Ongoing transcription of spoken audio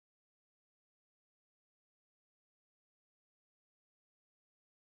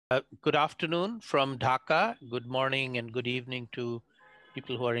Good afternoon from Dhaka. Good morning and good evening to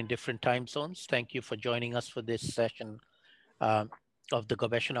people who are in different time zones. Thank you for joining us for this session of the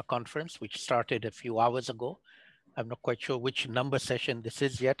Gobeshona Conference, which started a few hours ago. I'm not quite sure which number session this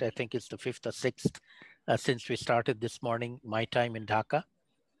is yet. I think it's the 5th or 6th since we started this morning, my time in Dhaka.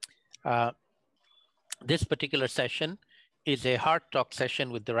 This particular session is a Heart Talk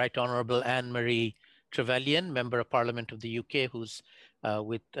session with the Right Honourable Anne-Marie Trevelyan, Member of Parliament of the UK, who's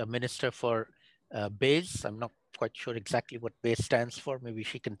with a Minister for BEIS. I'm not quite sure exactly what BEIS stands for. Maybe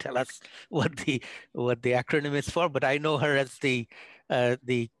she can tell us what the acronym is for. But I know her as the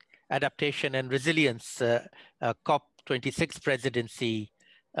Adaptation and Resilience COP26 presidency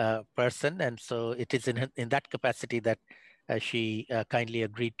person, and so it is in that capacity that she kindly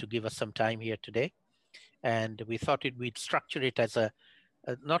agreed to give us some time here today. And we thought we'd structure it as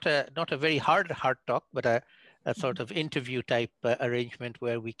not a very hard talk, but a sort of interview type arrangement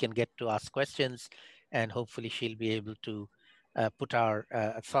where we can get to ask questions, and hopefully she'll be able to put our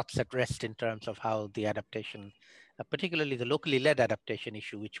thoughts at rest in terms of how the adaptation, particularly the locally led adaptation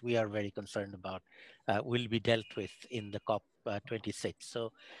issue, which we are very concerned about, will be dealt with in the COP26.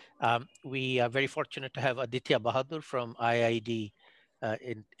 So we are very fortunate to have Aditya Bahadur from IIED,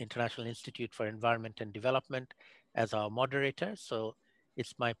 International Institute for Environment and Development, as our moderator. So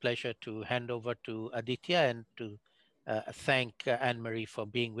it's my pleasure to hand over to Aditya and to thank Anne-Marie for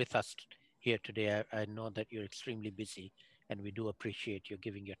being with us here today. I know that you're extremely busy, and we do appreciate you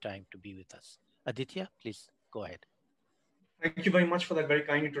giving your time to be with us. Aditya, please go ahead. Thank you very much for that very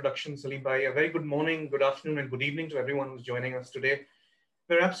kind introduction, Salim Bhai. A very good morning, good afternoon, and good evening to everyone who's joining us today.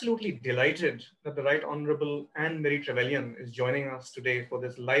 We're absolutely delighted that the Right Honourable Anne-Marie Trevelyan is joining us today for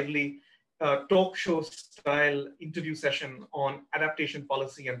this lively talk show style interview session on adaptation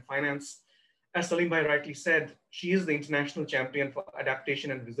policy and finance. As Salim Bhai rightly said, she is the international champion for adaptation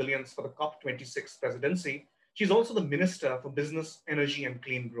and resilience for the COP26 presidency. She's also the Minister for Business, Energy and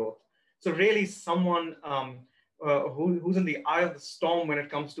Clean Growth. So really someone who's in the eye of the storm when it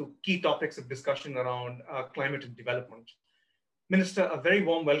comes to key topics of discussion around climate and development. Minister, a very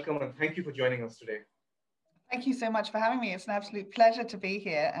warm welcome and thank you for joining us today. Thank you so much for having me. It's an absolute pleasure to be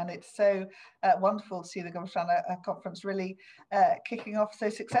here, and it's so wonderful to see the Gobeshona Conference really kicking off so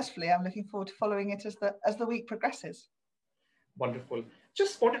successfully. I'm looking forward to following it as the week progresses. Wonderful.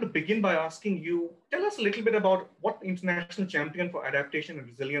 Just wanted to begin by asking you, tell us a little bit about what the International Champion for Adaptation and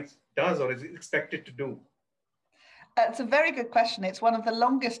Resilience does or is expected to do. It's a very good question. It's one of the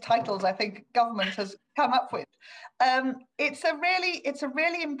longest titles I think government has come up with. It's a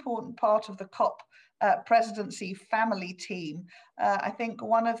really important part of the COP presidency family team. I think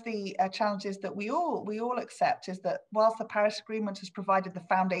one of the challenges that we all accept is that whilst the Paris Agreement has provided the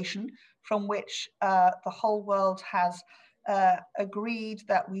foundation from which the whole world has agreed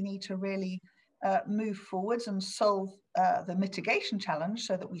that we need to really move forwards and solve the mitigation challenge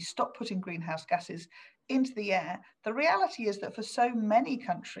so that we stop putting greenhouse gases into the air, the reality is that for so many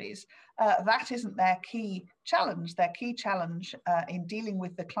countries, that isn't their key challenge. Their key challenge in dealing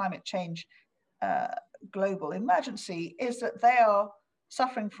with the climate change global emergency is that they are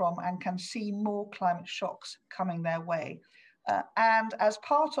suffering from and can see more climate shocks coming their way. And as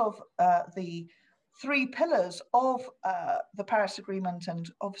part of the three pillars of the Paris Agreement and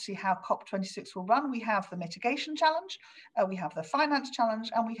obviously how COP26 will run, we have the mitigation challenge, we have the finance challenge,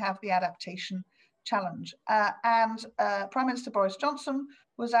 and we have the adaptation challenge. Prime Minister Boris Johnson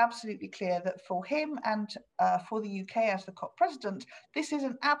was absolutely clear that for him and for the UK as the COP president, this is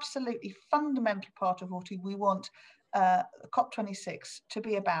an absolutely fundamental part of what we want COP26 to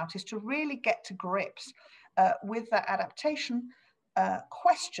be about, is to really get to grips with that adaptation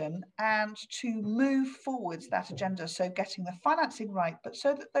question and to move forwards that agenda. So getting the financing right, but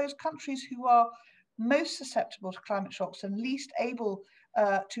so that those countries who are most susceptible to climate shocks and least able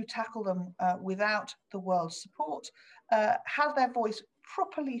to tackle them without the world's support, have their voice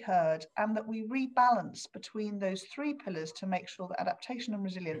properly heard, and that we rebalance between those three pillars to make sure that adaptation and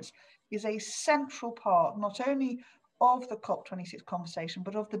resilience is a central part, not only of the COP26 conversation,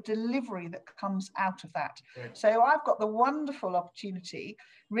 but of the delivery that comes out of that. Right. So I've got the wonderful opportunity,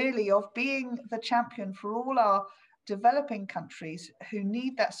 really, of being the champion for all our developing countries who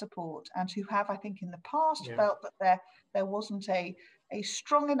need that support and who have, I think, in the past felt that there wasn't a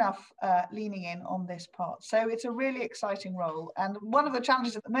strong enough leaning in on this part. So it's a really exciting role. And one of the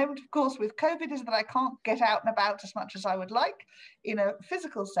challenges at the moment, of course, with COVID is that I can't get out and about as much as I would like in a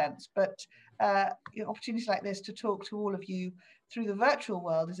physical sense, but opportunities like this to talk to all of you through the virtual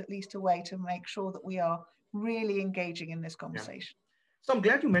world is at least a way to make sure that we are really engaging in this conversation. So I'm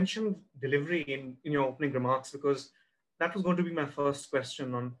glad you mentioned delivery in your opening remarks, because that was going to be my first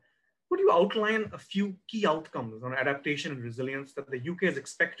question on, could you outline a few key outcomes on adaptation and resilience that the UK is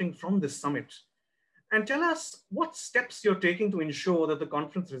expecting from this summit? And tell us what steps you're taking to ensure that the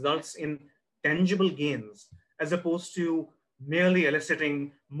conference results in tangible gains, as opposed to merely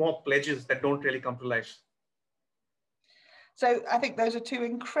eliciting more pledges that don't really come to life. So I think those are two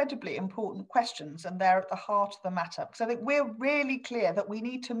incredibly important questions, and they're at the heart of the matter, because I think we're really clear that we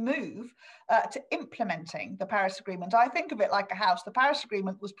need to move to implementing the Paris Agreement. I think of it like a house. The Paris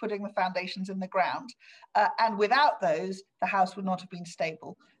Agreement was putting the foundations in the ground, and without those, the house would not have been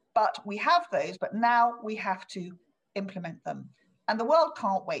stable. But we have those, but now we have to implement them. And the world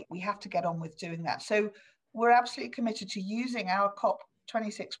can't wait. We have to get on with doing that. So we're absolutely committed to using our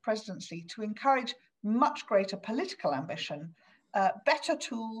COP26 presidency to encourage much greater political ambition, better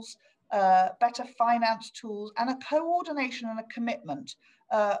tools, better finance tools, and a coordination and a commitment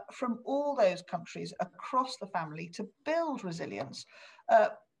from all those countries across the family to build resilience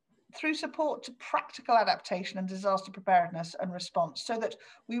through support to practical adaptation and disaster preparedness and response, so that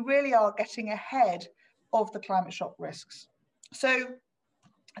we really are getting ahead of the climate shock risks. So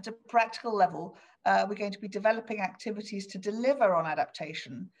at a practical level, we're going to be developing activities to deliver on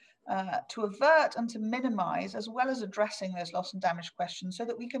adaptation, to avert and to minimize, as well as addressing those loss and damage questions, so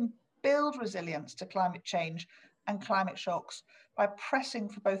that we can build resilience to climate change and climate shocks by pressing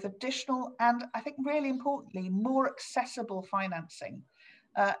for both additional and, I think really importantly, more accessible financing,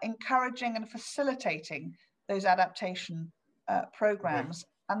 encouraging and facilitating those adaptation programs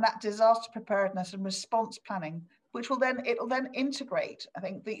and that disaster preparedness and response planning, which will then, it'll then integrate, I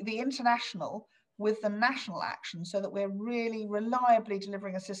think, the international with the national action, so that we're really reliably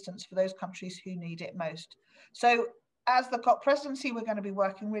delivering assistance for those countries who need it most. So as the COP presidency, we're going to be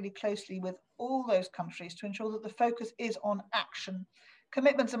working really closely with all those countries to ensure that the focus is on action.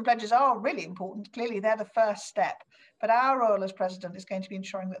 Commitments and pledges are really important. Clearly, they're the first step, but our role as president is going to be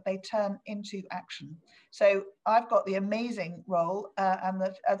ensuring that they turn into action. So I've got the amazing role and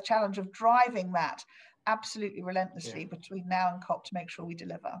the challenge of driving that absolutely relentlessly between now and COP to make sure we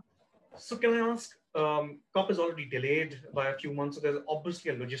deliver. So can I ask, COP is already delayed by a few months, so there's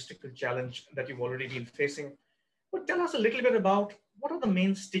obviously a logistical challenge that you've already been facing. But tell us a little bit about what are the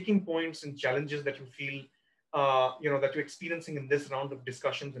main sticking points and challenges that you feel that you're experiencing in this round of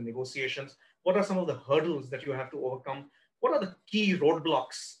discussions and negotiations. What are some of the hurdles that you have to overcome? What are the key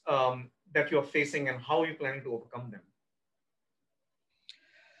roadblocks that you're facing, and how are you planning to overcome them?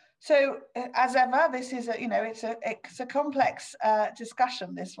 So, as ever, this is it's a complex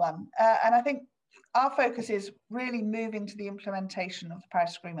discussion, this one, and I think our focus is really moving to the implementation of the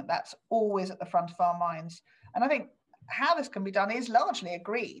Paris Agreement. That's always at the front of our minds, and I think how this can be done is largely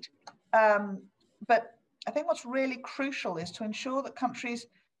agreed. But I think what's really crucial is to ensure that countries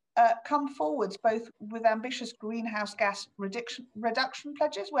come forwards both with ambitious greenhouse gas reduction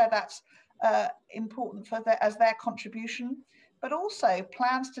pledges, where that's important for as their contribution, but also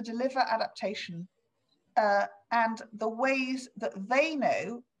plans to deliver adaptation and the ways that they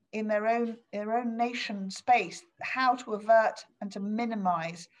know in their own nation space how to avert and to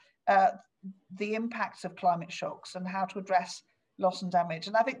minimize the impacts of climate shocks and how to address loss and damage.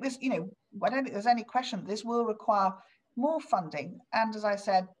 And I think this, I don't think there's any question that this will require more funding and, as I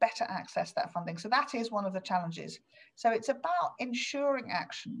said, better access to that funding. So that is one of the challenges. So it's about ensuring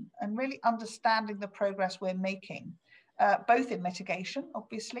action and really understanding the progress we're making, both in mitigation,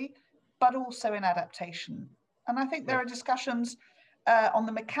 obviously, but also in adaptation. And I think there are discussions on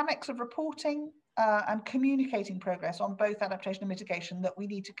the mechanics of reporting and communicating progress on both adaptation and mitigation that we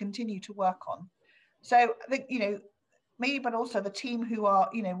need to continue to work on. So I think, me, but also the team who are,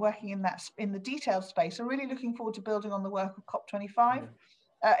 working in the detailed space are really looking forward to building on the work of COP25,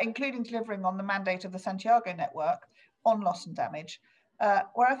 including delivering on the mandate of the Santiago Network on loss and damage,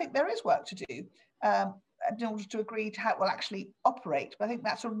 where I think there is work to do in order to agree to how it will actually operate. But I think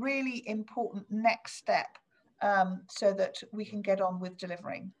that's a really important next step so that we can get on with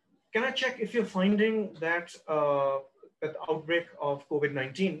delivering. Can I check if you're finding that that the outbreak of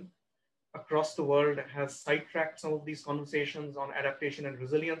COVID-19 across the world has sidetracked some of these conversations on adaptation and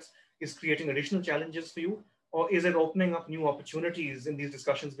resilience, is creating additional challenges for you? Or is it opening up new opportunities in these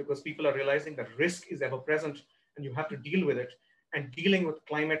discussions because people are realizing that risk is ever present and you have to deal with it? And dealing with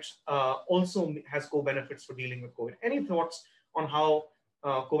climate also has co-benefits for dealing with COVID. Any thoughts on how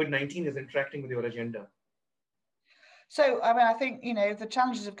COVID-19 is interacting with your agenda? So, I think, the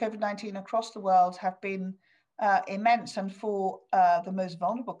challenges of COVID-19 across the world have been immense, and for the most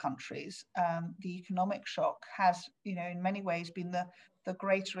vulnerable countries, the economic shock has, in many ways been the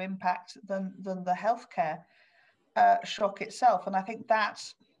greater impact than the healthcare shock itself. And I think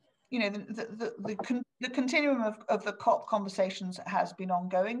that's you know, the continuum of the COP conversations has been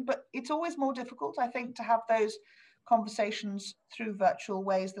ongoing, but it's always more difficult, I think, to have those conversations through virtual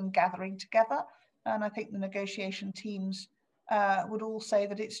ways than gathering together. And I think the negotiation teams would all say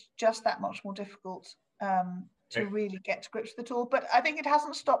that it's just that much more difficult to really get to grips with it all. But I think it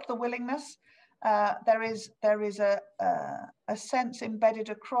hasn't stopped the willingness. There is a sense embedded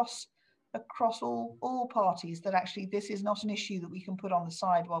across all parties that actually this is not an issue that we can put on the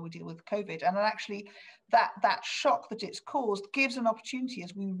side while we deal with COVID, and actually that shock that it's caused gives an opportunity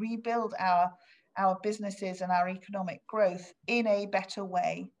as we rebuild our businesses and our economic growth in a better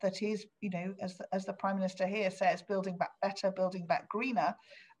way that is, you know, as the Prime Minister here says, building back better, building back greener,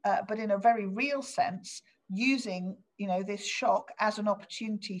 but in a very real sense, using, you know, this shock as an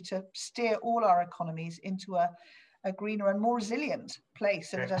opportunity to steer all our economies into a greener and more resilient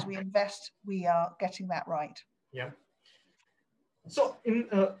place, so that as we invest, we are getting that right. Yeah. So, in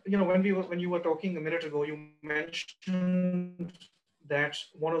you know, when you were talking a minute ago, you mentioned that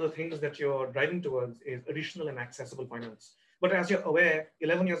one of the things that you're driving towards is additional and accessible finance. But as you're aware,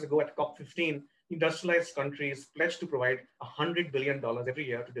 11 years ago at COP15, industrialized countries pledged to provide $100 billion every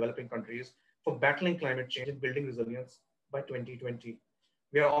year to developing countries for battling climate change and building resilience by 2020.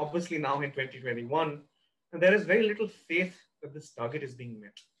 We are obviously now in 2021. And there is very little faith that this target is being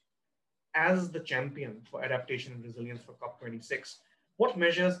met. As the champion for adaptation and resilience for COP26, what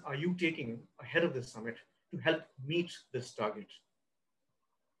measures are you taking ahead of this summit to help meet this target?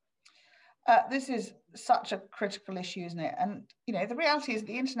 This is such a critical issue, isn't it? And, you know, the reality is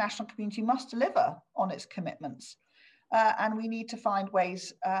the international community must deliver on its commitments. And we need to find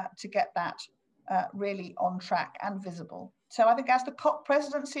ways to get that really on track and visible. So I think as the COP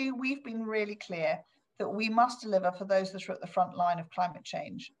presidency, we've been really clear that we must deliver for those that are at the front line of climate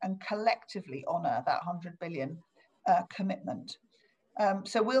change and collectively honour that 100 billion commitment.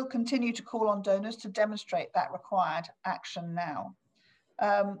 So we'll continue to call on donors to demonstrate that required action now.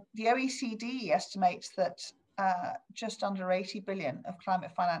 The OECD estimates that just under 80 billion of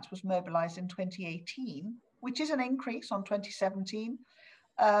climate finance was mobilised in 2018, which is an increase on 2017.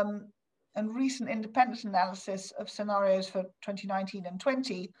 And recent independent analysis of scenarios for 2019 and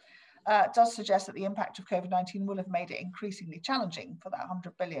 20 does suggest that the impact of COVID-19 will have made it increasingly challenging for that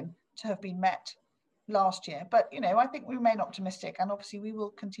 100 billion to have been met last year. But, you know, I think we remain optimistic, and obviously we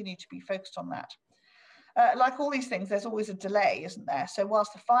will continue to be focused on that. Like all these things, there's always a delay, isn't there? So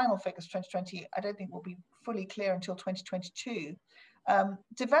whilst the final figures for 2020, I don't think will be fully clear until 2022,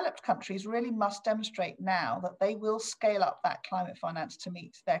 developed countries really must demonstrate now that they will scale up that climate finance to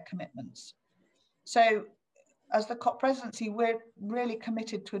meet their commitments. So as the COP presidency, we're really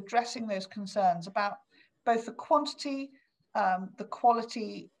committed to addressing those concerns about both the quantity, the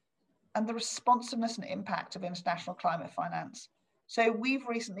quality, and the responsiveness and impact of international climate finance. So we've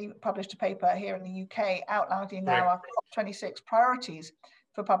recently published a paper here in the UK outlining our COP26 priorities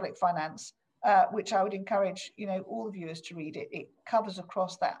for public finance, which I would encourage, you know, all the viewers to read. It covers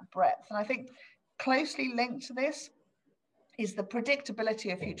across that breadth. And I think closely linked to this is the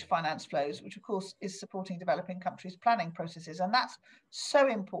predictability of future finance flows, which of course is supporting developing countries' planning processes. And that's so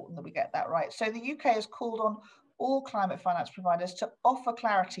important that we get that right. So the UK has called on all climate finance providers to offer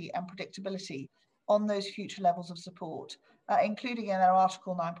clarity and predictability on those future levels of support, including in their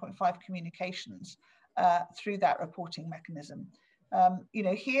Article 9.5 communications through that reporting mechanism. You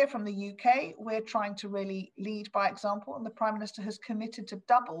know, here from the UK, we're trying to really lead by example, and the Prime Minister has committed to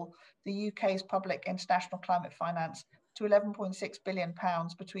double the UK's public international climate finance to £11.6 billion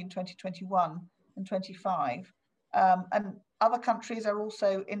between 2021 and 25. And other countries are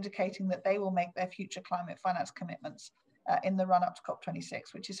also indicating that they will make their future climate finance commitments in the run up to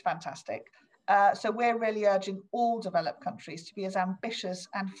COP26, which is fantastic. So we're really urging all developed countries to be as ambitious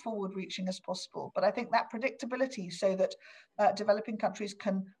and forward-reaching as possible. But I think that predictability, so that developing countries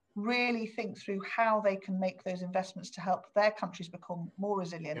can really think through how they can make those investments to help their countries become more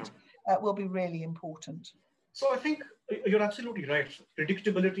resilient, will be really important. So I think you're absolutely right.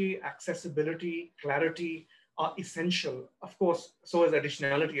 Predictability, accessibility, clarity are essential. Of course, so is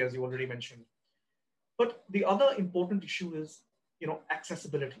additionality, as you already mentioned. But the other important issue is, you know,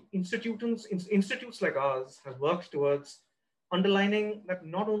 accessibility. Institutes like ours have worked towards underlining that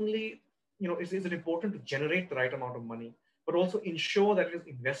not only, you know, is it important to generate the right amount of money, but also ensure that it is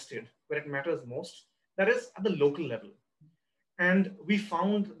invested where it matters most, that is at the local level. And we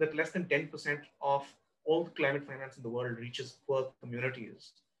found that less than 10% of all the climate finance in the world reaches poor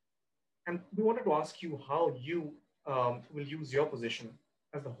communities. And we wanted to ask you how you will use your position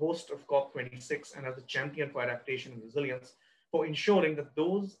as the host of COP26 and as the champion for adaptation and resilience for ensuring that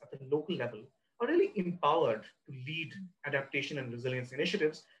those at the local level are really empowered to lead adaptation and resilience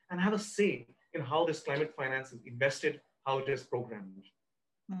initiatives and have a say in how this climate finance is invested, how it is programmed.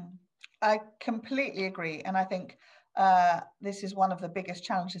 I completely agree. And I think this is one of the biggest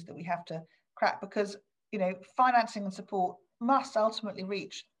challenges that we have to crack, because, you know, financing and support must ultimately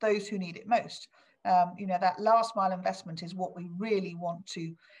reach those who need it most. You know, that last mile investment is what we really want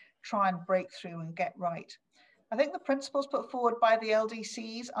to try and break through and get right. I think the principles put forward by the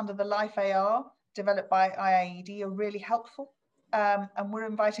LDCs under the Life AR developed by IIED are really helpful. And we're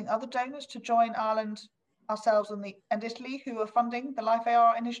inviting other donors to join Ireland, ourselves and Italy, who are funding the Life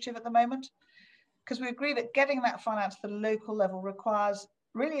AR initiative at the moment, because we agree that getting that finance to the local level requires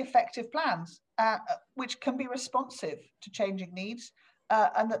really effective plans, which can be responsive to changing needs,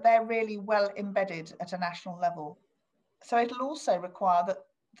 and that they're really well embedded at a national level. So it'll also require that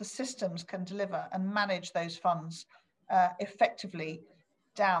the systems can deliver and manage those funds effectively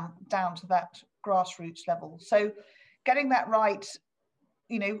down to that grassroots level. So getting that right,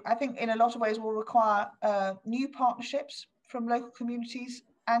 you know, I think in a lot of ways will require new partnerships from local communities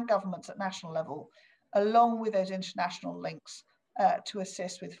and governments at national level, along with those international links to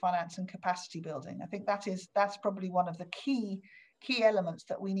assist with finance and capacity building. I think that's probably one of the key elements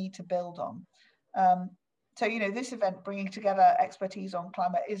that we need to build on. So, you know, this event bringing together expertise on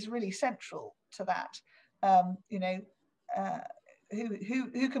climate is really central to that. You know,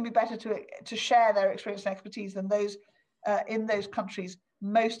 who can be better to share their experience and expertise than those in those countries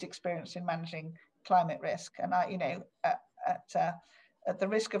most experienced in managing climate risk? And I, you know, at the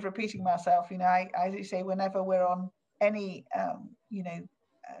risk of repeating myself, you know, I, as you say, whenever we're on any, you know,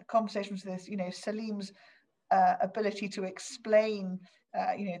 conversations with this, you know, Salim's ability to explain,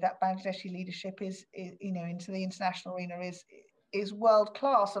 you know, that Bangladeshi leadership is, you know, into the international arena is world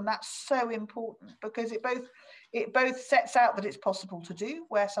class, and that's so important, because it both sets out that it's possible to do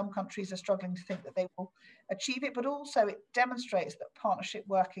where some countries are struggling to think that they will achieve it, but also it demonstrates that partnership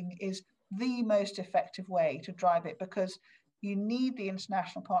working is the most effective way to drive it, because you need the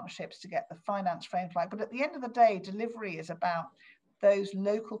international partnerships to get the finance framework right. But at the end of the day, delivery is about those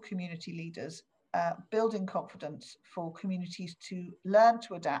local community leaders building confidence for communities to learn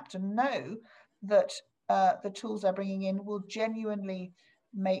to adapt and know that the tools they're bringing in will genuinely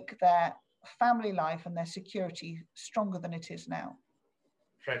make their family life and their security stronger than it is now.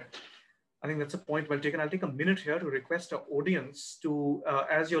 Right. I think that's a point well taken. I'll take a minute here to request our audience to,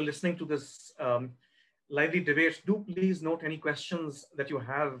 as you're listening to this lively debate, do please note any questions that you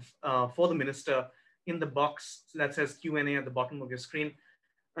have for the minister in the box that says Q&A at the bottom of your screen.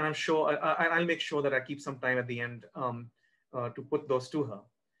 And I'm sure, I'll make sure that I keep some time at the end to put those to her.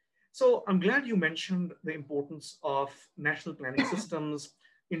 So I'm glad you mentioned the importance of national planning systems,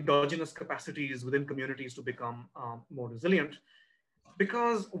 endogenous capacities within communities to become more resilient.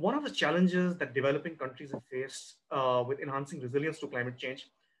 Because one of the challenges that developing countries have faced with enhancing resilience to climate change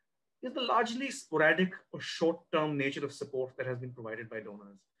is the largely sporadic or short-term nature of support that has been provided by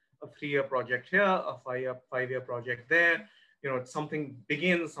donors. A 3-year project here, a 5-year project there. You know, something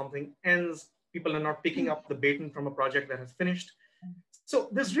begins, something ends. People are not picking up the baton from a project that has finished. So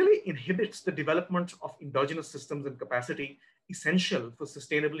this really inhibits the development of endogenous systems and capacity essential for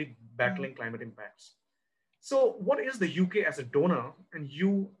sustainably battling climate impacts. So what is the UK as a donor and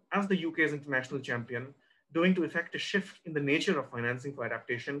you as the UK's international champion doing to effect a shift in the nature of financing for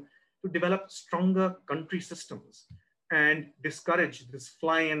adaptation to develop stronger country systems and discourage this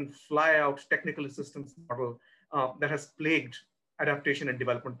fly in, fly out technical assistance model that has plagued adaptation and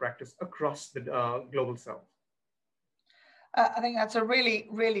development practice across the global south? I think that's a really,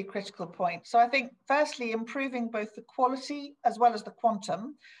 really critical point. So I think, firstly, improving both the quality as well as the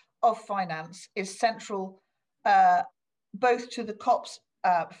quantum of finance is central both to the COP's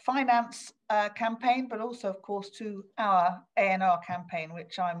finance campaign, but also, of course, to our ANR campaign,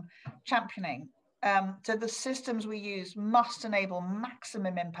 which I'm championing. So the systems we use must enable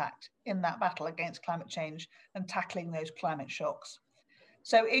maximum impact in that battle against climate change and tackling those climate shocks.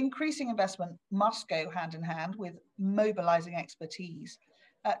 So increasing investment must go hand in hand with mobilizing expertise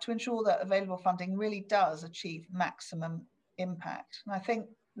to ensure that available funding really does achieve maximum impact. And I think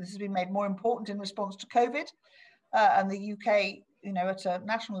this has been made more important in response to COVID and the UK, you know, at a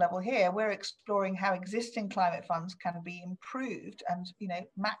national level here, we're exploring how existing climate funds can be improved and, you know,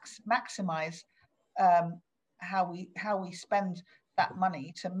 maximize how we spend that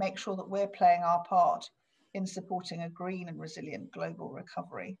money to make sure that we're playing our part in supporting a green and resilient global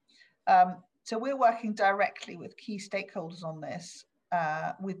recovery. So we're working directly with key stakeholders on this,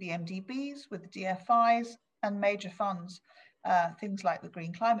 with the MDBs, with the DFIs and major funds, things like the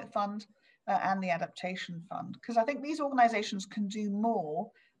Green Climate Fund and the Adaptation Fund, because I think these organizations can do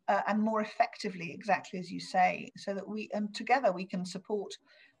more and more effectively, exactly as you say, so that together we can support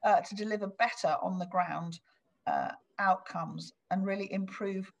to deliver better on the ground outcomes and really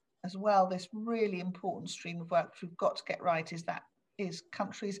improve as well this really important stream of work which we've got to get right is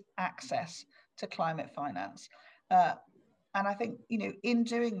countries' access to climate finance. And I think, in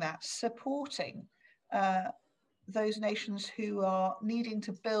doing that, supporting those nations who are needing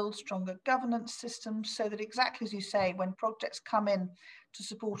to build stronger governance systems so that exactly as you say, when projects come in to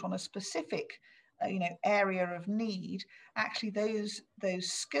support on a specific area of need, actually those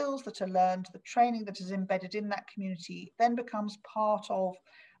skills that are learned, the training that is embedded in that community then becomes part of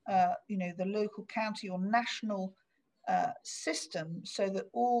the local, county or national system, so that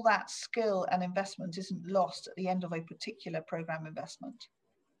all that skill and investment isn't lost at the end of a particular program investment.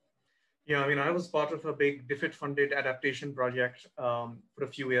 Yeah, I mean, I was part of a big DFID-funded adaptation project for a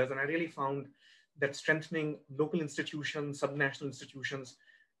few years, and I really found that strengthening local institutions, subnational institutions,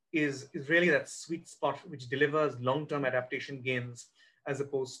 is really that sweet spot which delivers long-term adaptation gains as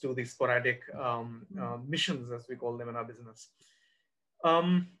opposed to the sporadic missions, as we call them in our business.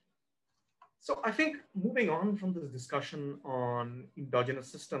 So I think moving on from this discussion on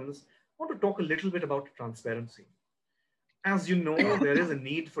endogenous systems, I want to talk a little bit about transparency. As you know, there is a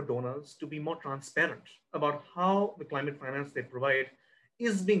need for donors to be more transparent about how the climate finance they provide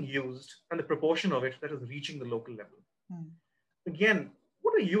is being used and the proportion of it that is reaching the local level. Again,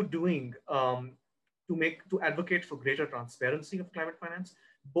 what are you doing to advocate for greater transparency of climate finance,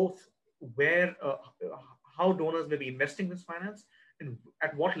 both where, how donors may be investing this finance and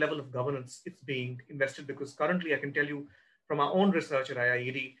at what level of governance it's being invested? Because currently I can tell you from our own research at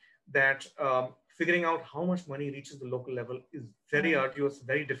IIED that figuring out how much money reaches the local level is very arduous,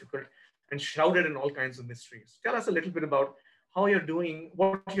 very difficult, and shrouded in all kinds of mysteries. Tell us a little bit about how you're doing,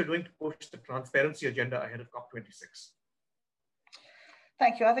 what you're doing to push the transparency agenda ahead of COP26.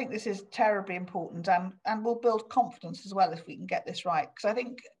 Thank you. I think this is terribly important, and will build confidence as well if we can get this right. Because I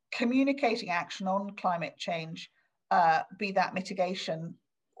think communicating action on climate change, be that mitigation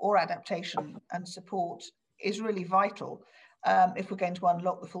or adaptation and support, is really vital if we're going to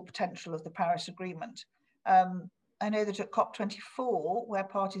unlock the full potential of the Paris Agreement. I know that at COP24, where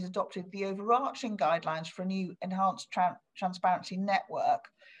parties adopted the overarching guidelines for a new enhanced transparency network,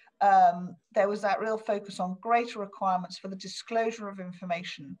 there was that real focus on greater requirements for the disclosure of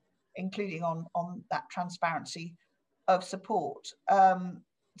information, including on that transparency of support.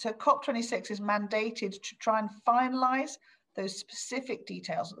 So COP26 is mandated to try and finalise those specific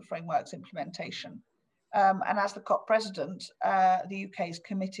details of the framework's implementation. And as the COP president, the UK is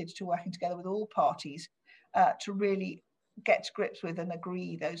committed to working together with all parties to really get to grips with and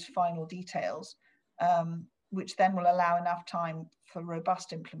agree those final details, which then will allow enough time for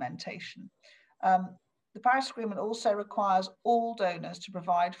robust implementation. The Paris Agreement also requires all donors to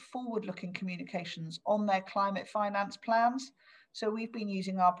provide forward-looking communications on their climate finance plans. So we've been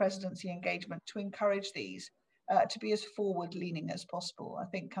using our presidency engagement to encourage these to be as forward-leaning as possible. I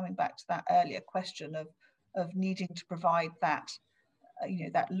think coming back to that earlier question of needing to provide that,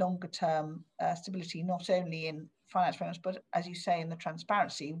 that longer-term stability, not only in finance frameworks, but as you say, in the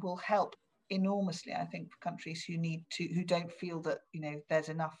transparency, will help enormously, I think, for countries who don't feel that there's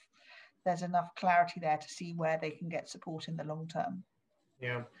enough clarity there to see where they can get support in the long term.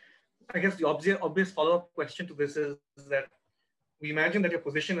 Yeah, I guess the obvious follow-up question to this is that we imagine that your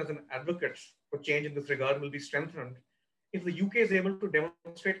position as an advocate for change in this regard will be strengthened if the UK is able to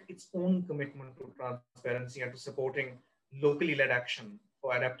demonstrate its own commitment to transparency and to supporting locally led action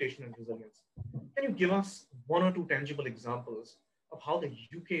for adaptation and resilience. Can you give us one or two tangible examples of how the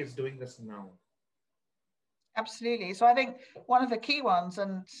UK is doing this now? Absolutely. So I think one of the key ones,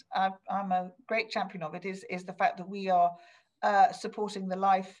 and I'm a great champion of it, is the fact that we are supporting the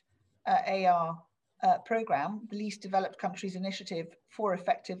LIFE AR program, the Least Developed Countries Initiative for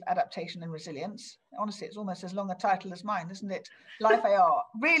Effective Adaptation and Resilience. Honestly, it's almost as long a title as mine, isn't it? LIFE AR,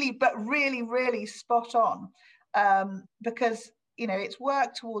 really spot on, because it's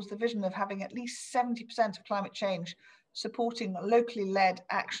worked towards the vision of having at least 70% of climate change supporting locally led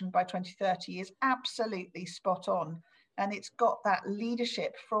action by 2030 is absolutely spot on. And it's got that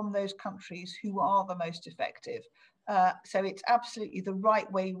leadership from those countries who are the most effective. So it's absolutely the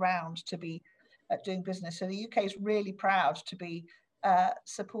right way round to be doing business. So the UK is really proud to be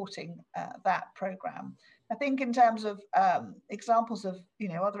supporting that programme. I think in terms of examples of,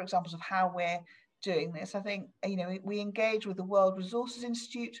 other examples of how we're doing this, I think, we engage with the World Resources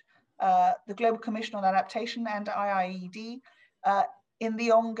Institute, the Global Commission on Adaptation and IIED in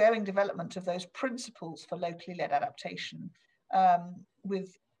the ongoing development of those principles for locally led adaptation,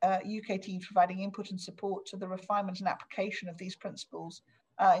 with UK teams providing input and support to the refinement and application of these principles,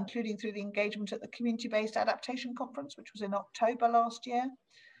 including through the engagement at the Community-Based Adaptation Conference, which was in October last year.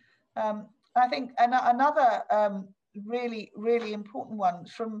 I think another really, really important one,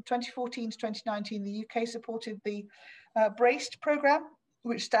 from 2014 to 2019, the UK supported the BRACED programme,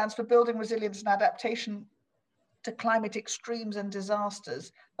 which stands for Building Resilience and Adaptation to Climate Extremes and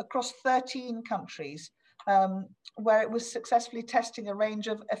Disasters, across 13 countries, where it was successfully testing a range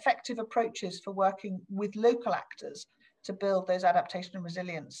of effective approaches for working with local actors to build those adaptation and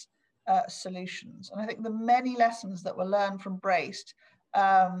resilience solutions. And I think the many lessons that were learned from BRACED,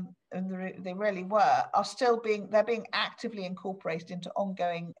 and they really were, are still they're being actively incorporated into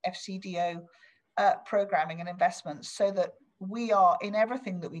ongoing FCDO programming and investments, so that we are, in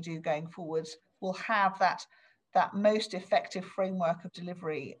everything that we do going forwards, will have that most effective framework of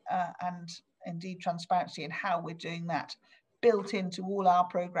delivery and indeed transparency in how we're doing that, built into all our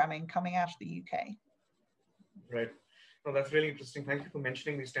programming coming out of the UK. Right. No, that's really interesting. Thank you for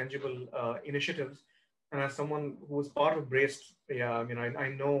mentioning these tangible initiatives. And as someone who was part of BRACED,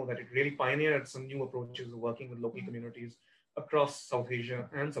 I know that it really pioneered some new approaches of working with local communities across South Asia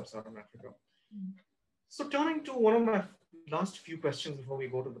and Sub-Saharan Africa. So turning to one of my last few questions before we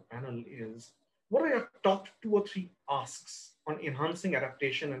go to the panel is, what are your top 2 or 3 asks on enhancing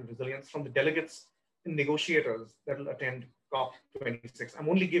adaptation and resilience from the delegates and negotiators that will attend COP26? I'm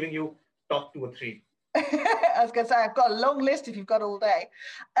only giving you top 2 or 3. I was going to say, I've got a long list if you've got all day.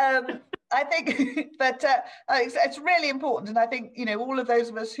 I think, but it's really important. And I think, all of those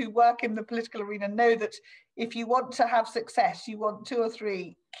of us who work in the political arena know that if you want to have success, you want 2 or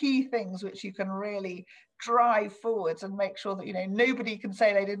 3 key things which you can really drive forwards and make sure that, nobody can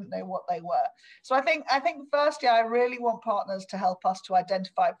say they didn't know what they were. So I think firstly, I really want partners to help us to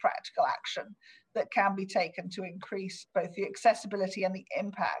identify practical action that can be taken to increase both the accessibility and the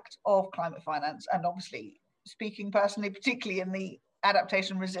impact of climate finance, and obviously, speaking personally, particularly in the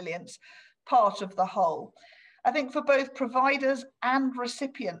adaptation resilience part of the whole. I think for both providers and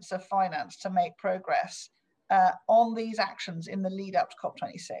recipients of finance to make progress on these actions in the lead up to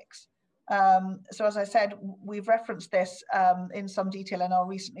COP26. So as I said, we've referenced this in some detail in our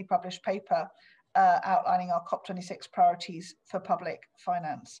recently published paper outlining our COP26 priorities for public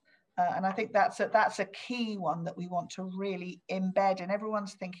finance. And I think that's a key one that we want to really embed in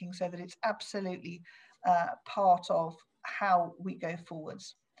everyone's thinking, so that it's absolutely part of how we go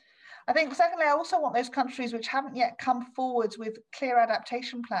forwards. I think secondly, I also want those countries which haven't yet come forwards with clear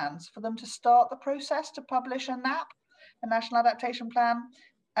adaptation plans for them to start the process to publish a NAP, a National Adaptation Plan,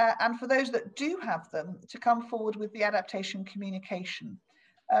 and for those that do have them to come forward with the adaptation communication.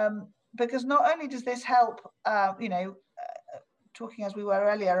 Because not only does this help, talking as we were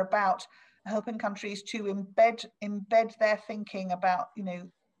earlier about helping countries to embed their thinking about,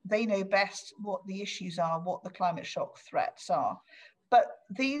 they know best what the issues are, what the climate shock threats are. But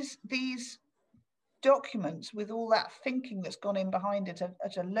these documents, with all that thinking that's gone in behind it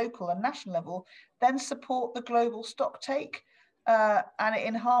at a local and national level, then support the global stock take, and it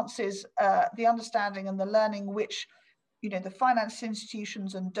enhances the understanding and the learning which, the finance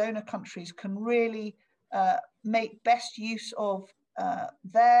institutions and donor countries can really make best use of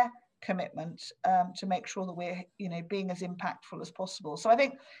their commitment to make sure that we're, being as impactful as possible. So I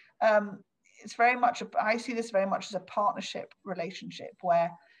think it's very much, I see this very much as a partnership relationship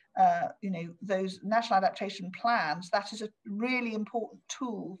where, those national adaptation plans, that is a really important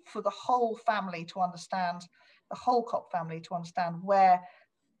tool for the whole family to understand, the whole COP family to understand where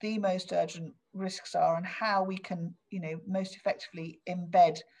the most urgent risks are and how we can, most effectively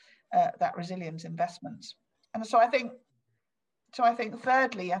embed that resilience investment. And so I think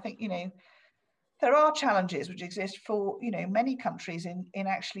thirdly, there are challenges which exist for, many countries in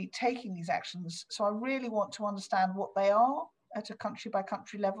actually taking these actions. So I really want to understand what they are at a country by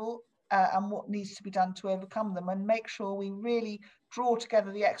country level, and what needs to be done to overcome them, and make sure we really draw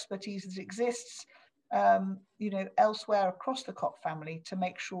together the expertise that exists, elsewhere across the COP family, to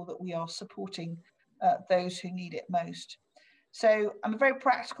make sure that we are supporting those who need it most. So I'm a very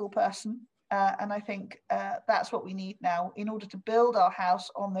practical person. And I think that's what we need now. In order to build our house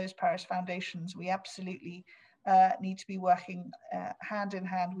on those Paris foundations, we absolutely need to be working hand in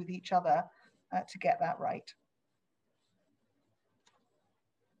hand with each other to get that right.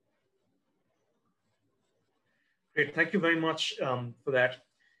 Great, thank you very much for that.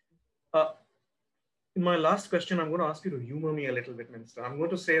 In my last question, I'm going to ask you to humor me a little bit, Minister. I'm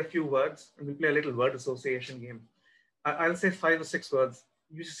going to say a few words and we play a little word association game. I'll say 5 or 6 words.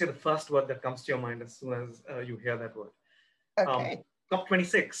 You should say the first word that comes to your mind as soon as you hear that word. Okay.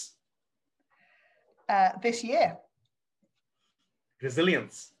 COP26. This year.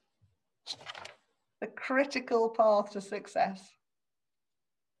 Resilience. The critical path to success.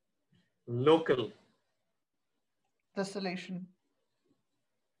 Local. The solution.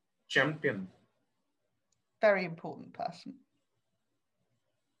 champion. Very important person.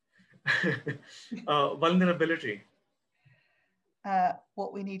 Vulnerability.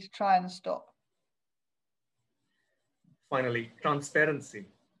 What we need to try and stop. Finally, transparency.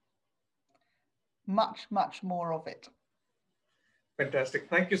 Much, much more of it. Fantastic.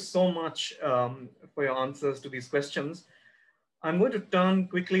 Thank you so much for your answers to these questions. I'm going to turn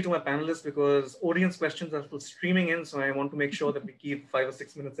quickly to my panelists because audience questions are still streaming in, so I want to make sure that we keep 5 or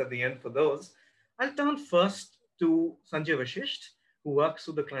 6 minutes at the end for those. I'll turn first to Sanjay Vashisht, who works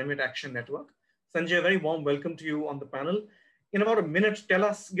with the Climate Action Network. Sanjay, a very warm welcome to you on the panel. In about a minute,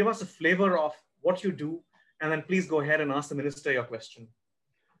 give us a flavor of what you do, and then please go ahead and ask the minister your question.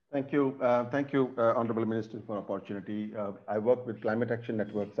 Thank you. Honorable Minister, for the opportunity. I work with Climate Action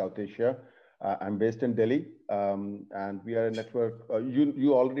Network South Asia. I'm based in Delhi, and we are a network.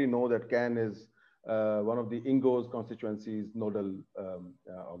 You already know that CAN is one of the INGO's constituencies nodal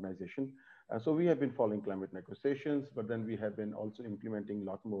organization. So we have been following climate negotiations, but then we have been also implementing a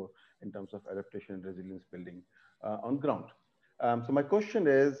lot more in terms of adaptation and resilience building on ground. So my question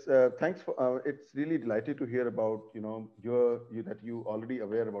is, thanks for, it's really delighted to hear about, that you already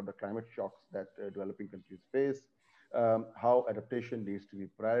aware about the climate shocks that developing countries face, how adaptation needs to be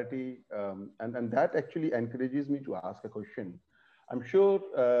priority. And that actually encourages me to ask a question. I'm sure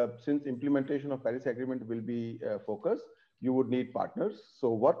since implementation of Paris Agreement will be focused, you would need partners. So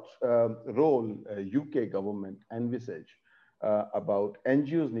what role UK government envisage about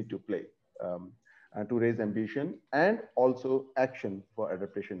NGOs need to play to raise ambition and also action for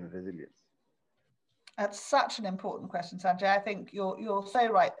adaptation and resilience? That's such an important question, Sanjay. I think you're so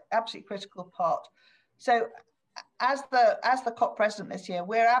right, absolutely critical part. So as the COP president this year,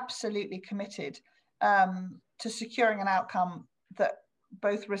 we're absolutely committed to securing an outcome that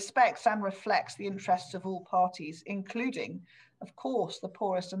both respects and reflects the interests of all parties, including, of course, the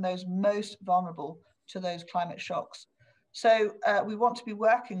poorest and those most vulnerable to those climate shocks. So we want to be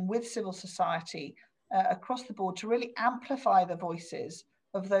working with civil society across the board to really amplify the voices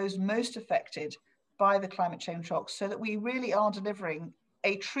of those most affected by the climate change shocks so that we really are delivering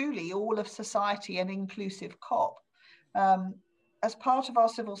a truly all of society and inclusive COP. As part of our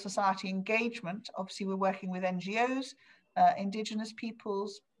civil society engagement, obviously we're working with NGOs, Indigenous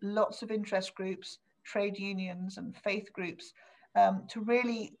peoples, lots of interest groups, trade unions and faith groups to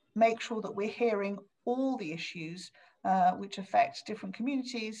really make sure that we're hearing all the issues which affect different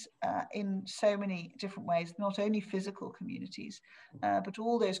communities in so many different ways, not only physical communities, but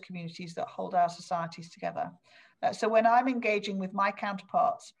all those communities that hold our societies together. So when I'm engaging with my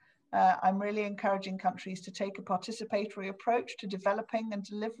counterparts, I'm really encouraging countries to take a participatory approach to developing and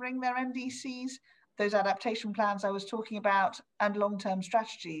delivering their NDCs, those adaptation plans I was talking about, and long-term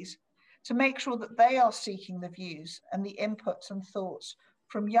strategies, to make sure that they are seeking the views and the inputs and thoughts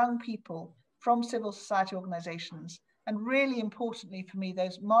from young people, from civil society organizations, and really importantly for me,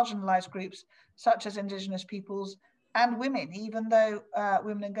 those marginalized groups such as Indigenous peoples and women, even though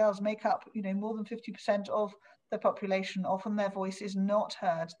women and girls make up more than 50% of the population, often their voice is not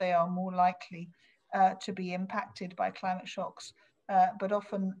heard. They are more likely to be impacted by climate shocks, but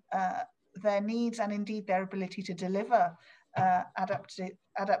often their needs and indeed their ability to deliver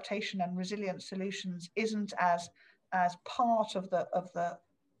adaptation and resilience solutions isn't as part of the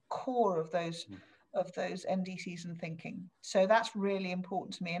core of those NDCs and thinking. So that's really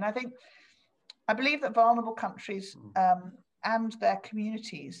important to me. And I believe that vulnerable countries and their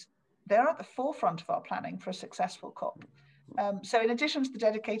communities, they're at the forefront of our planning for a successful COP. So in addition to the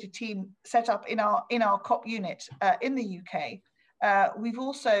dedicated team set up in our COP unit in the UK, we've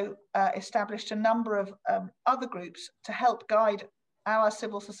also established a number of other groups to help guide our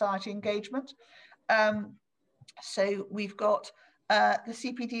civil society engagement. So we've got the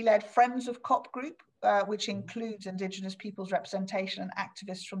CPD-led Friends of COP group, which includes Indigenous peoples representation and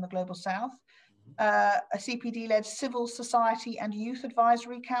activists from the Global South. A CPD-led Civil Society and Youth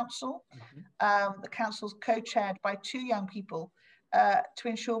Advisory Council. The council's co-chaired by 2 young people to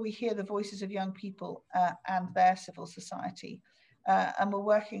ensure we hear the voices of young people and their civil society. And we're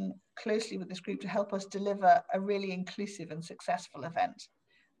working closely with this group to help us deliver a really inclusive and successful event.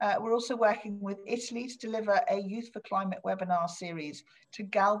 We're also working with Italy to deliver a Youth for Climate webinar series to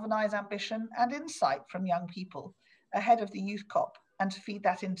galvanize ambition and insight from young people ahead of the Youth COP and to feed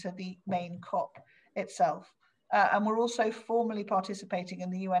that into the main COP itself. And we're also formally participating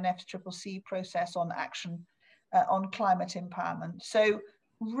in the UNFCCC process on action on climate empowerment. So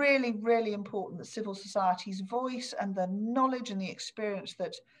really, really important that civil society's voice and the knowledge and the experience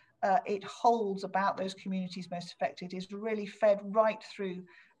that it holds about those communities most affected is really fed right through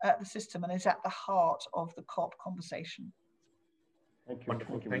the system and is at the heart of the COP conversation. Thank you.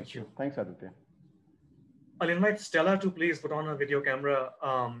 Wonderful. Thank you. Thanks, Aditya. I'll invite Stella to please put on her video camera.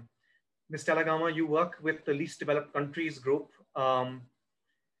 Ms. Stella Gama, you work with the Least Developed Countries group.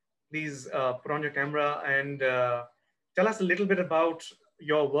 Please put on your camera and tell us a little bit about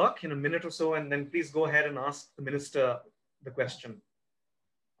your work in a minute or so, and then please go ahead and ask the minister the question.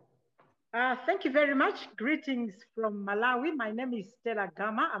 Thank you very much. Greetings from Malawi. My name is Stella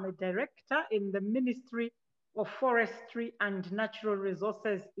Gama. I'm a director in the Ministry of Forestry and Natural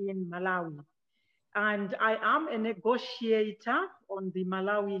Resources in Malawi. And I am a negotiator on the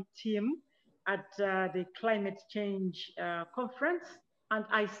Malawi team at the Climate Change Conference, and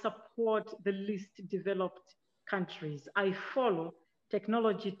I support the least developed countries. I follow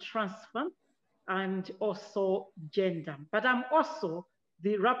technology transfer and also gender, but I'm also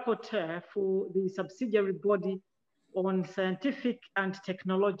the rapporteur for the subsidiary body on scientific and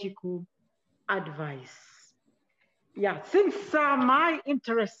technological advice. Yeah, since my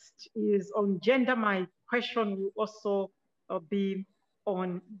interest is on gender, my question will also be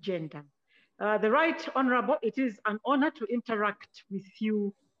on gender. The Right Honorable, it is an honor to interact with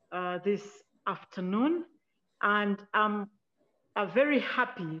you this afternoon, and I'm very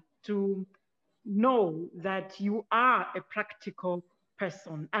happy to know that you are a practical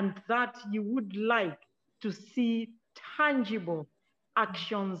person and that you would like to see tangible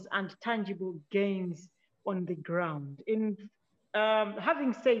actions and tangible gains on the ground. In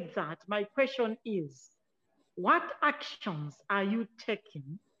having said that, my question is, what actions are you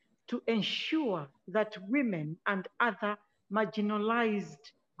taking to ensure that women and other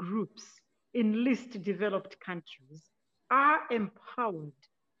marginalized groups in least developed countries are empowered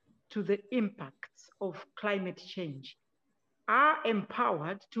to the impacts of climate change, are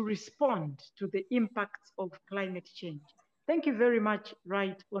empowered to respond to the impacts of climate change? Thank you very much,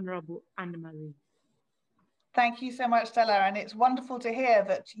 Right Honorable Anne-Marie. Thank you so much, Stella, and it's wonderful to hear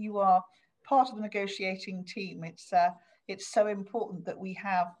that you are part of the negotiating team. It's so important that we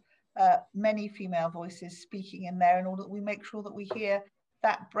have many female voices speaking in there in order that we make sure that we hear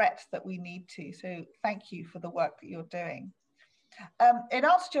that breadth that we need to. So thank you for the work that you're doing. In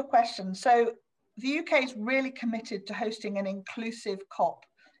answer to your question, so the UK is really committed to hosting an inclusive COP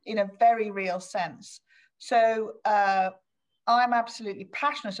in a very real sense. So I'm absolutely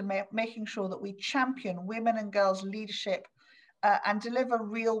passionate about making sure that we champion women and girls leadership and deliver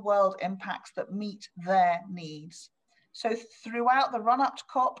real world impacts that meet their needs. So throughout the run up to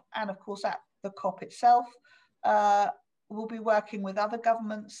COP and of course at the COP itself, we'll be working with other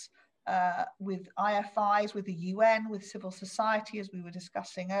governments, with IFIs, with the UN, with civil society, as we were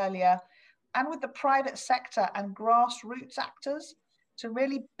discussing earlier, and with the private sector and grassroots actors to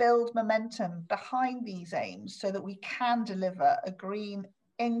really build momentum behind these aims so that we can deliver a green,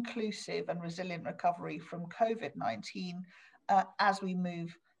 inclusive and resilient recovery from COVID-19 as we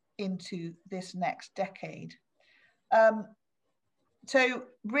move into this next decade. So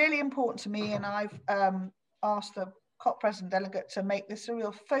really important to me, and I've asked the COP President Delegate to make this a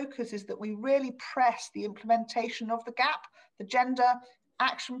real focus, is that we really press the implementation of the GAP, the Gender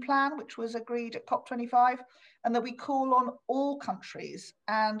Action Plan, which was agreed at COP25, and that we call on all countries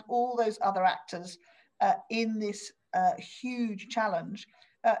and all those other actors in this huge challenge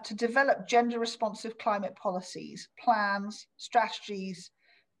to develop gender responsive climate policies, plans, strategies,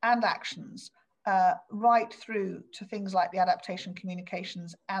 and actions right through to things like the adaptation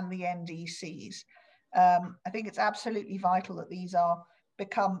communications and the NDCs. I think it's absolutely vital that these are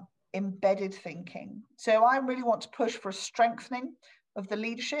become embedded thinking. So I really want to push for a strengthening of the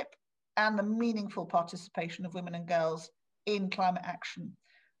leadership and the meaningful participation of women and girls in climate action.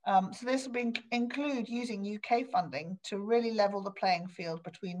 So this will include using UK funding to really level the playing field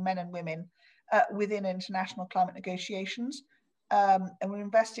between men and women within international climate negotiations. And we're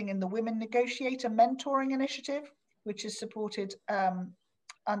investing in the Women Negotiator Mentoring Initiative, which is supported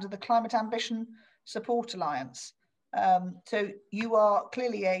under the Climate Ambition Support Alliance. So you are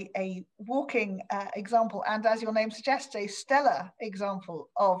clearly a walking example, and as your name suggests, a stellar example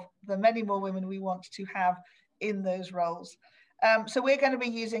of the many more women we want to have in those roles. So we're going to be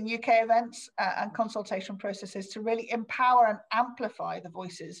using UK events and consultation processes to really empower and amplify the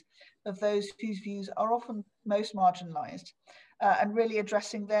voices of those whose views are often most marginalised, and really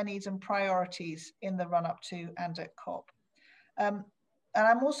addressing their needs and priorities in the run-up to and at COP. And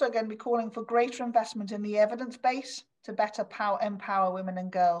I'm also going to be calling for greater investment in the evidence base to better empower women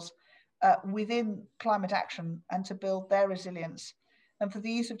and girls within climate action and to build their resilience, and for the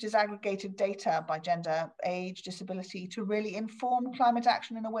use of disaggregated data by gender, age, disability to really inform climate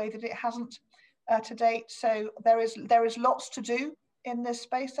action in a way that it hasn't to date. So there is lots to do in this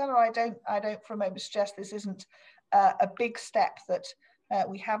space, Stella. I don't for a moment suggest this isn't a big step that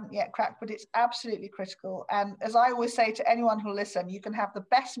we haven't yet cracked, but it's absolutely critical. And as I always say to anyone who'll listen, you can have the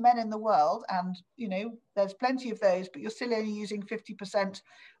best men in the world, and there's plenty of those, but you're still only using 50%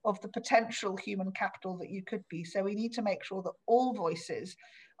 of the potential human capital that you could be. So we need to make sure that all voices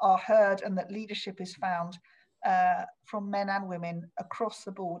are heard and that leadership is found from men and women across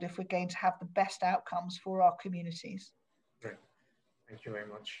the board if we're going to have the best outcomes for our communities. Right. Thank you very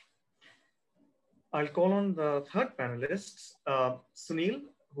much. I'll call on the third panelist, Sunil,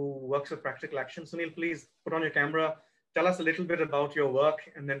 who works with Practical Action. Sunil, please put on your camera, tell us a little bit about your work,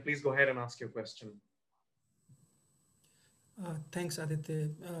 and then please go ahead and ask your question. Thanks, Aditya.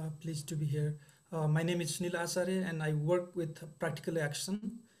 Pleased to be here. My name is Sunil Asare, and I work with Practical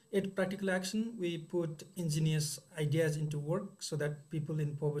Action. At Practical Action, we put ingenious ideas into work so that people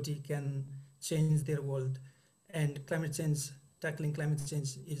in poverty can change their world. And climate change, tackling climate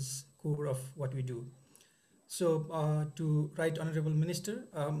change is core of what we do. So to Right Honorable Minister,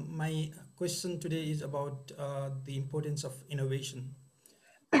 my question today is about the importance of innovation.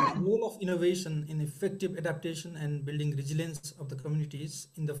 The role of innovation in effective adaptation and building resilience of the communities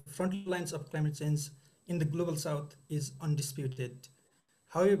in the front lines of climate change in the global south is undisputed.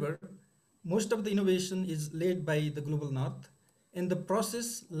 However, most of the innovation is led by the global north, and the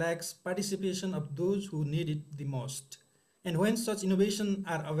process lacks participation of those who need it the most. And when such innovation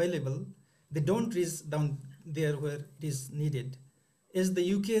are available, they don't reach down there where it is needed. As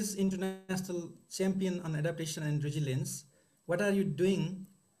the UK's international champion on adaptation and resilience, what are you doing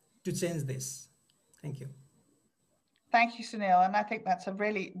to change this? Thank you. Thank you, Sunil. And I think that's a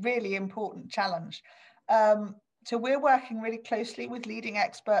really, really important challenge. So we're working really closely with leading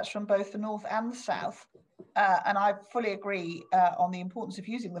experts from both the North and the South. And I fully agree on the importance of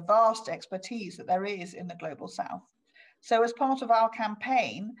using the vast expertise that there is in the Global South. So as part of our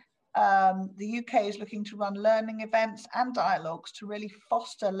campaign, the UK is looking to run learning events and dialogues to really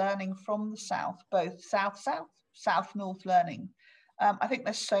foster learning from the South, both South-South, South-North learning. I think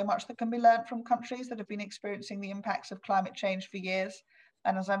there's so much that can be learned from countries that have been experiencing the impacts of climate change for years.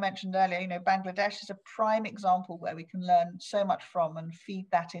 And as I mentioned earlier, Bangladesh is a prime example where we can learn so much from and feed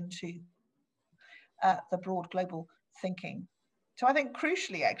that into the broad global thinking. So I think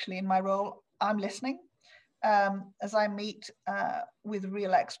crucially, actually, in my role, I'm listening as I meet with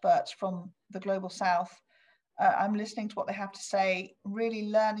real experts from the Global South. I'm listening to what they have to say, really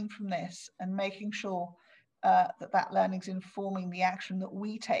learning from this and making sure that learning is informing the action that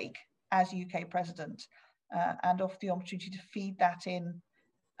we take as UK president, and offer the opportunity to feed that in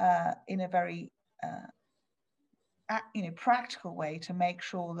a very practical way to make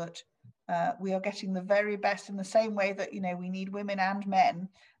sure that we are getting the very best in the same way that we need women and men.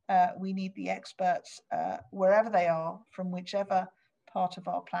 We need the experts wherever they are, from whichever part of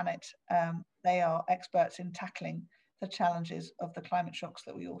our planet they are experts in tackling the challenges of the climate shocks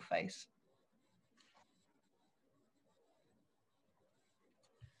that we all face.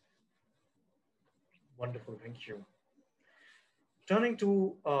 Wonderful, thank you. Turning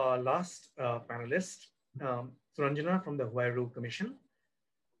to our last panelist, Suranjana from the Huairu Commission.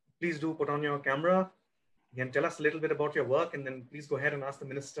 Please do put on your camera. You can tell us a little bit about your work, and then please go ahead and ask the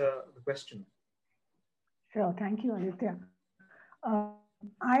minister the question. Sure, thank you, Aditya.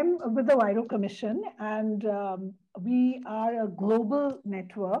 I'm with the Huairu Commission, and we are a global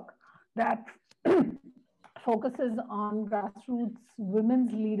network that focuses on grassroots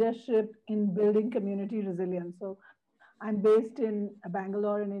women's leadership in building community resilience. So I'm based in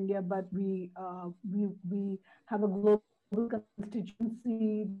Bangalore in India, but we have a global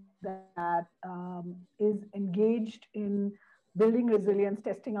constituency that is engaged in building resilience,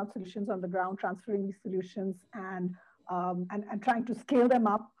 testing out solutions on the ground, transferring these solutions, and trying to scale them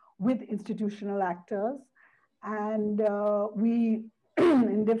up with institutional actors. And we,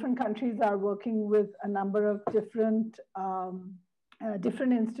 in different countries, are working with a number of different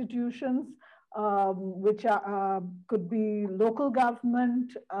institutions, which could be local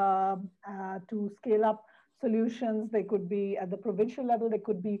government to scale up solutions. They could be at the provincial level. They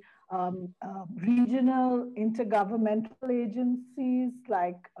could be regional intergovernmental agencies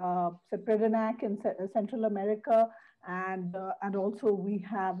like CEPREDENAC in Central America. And also we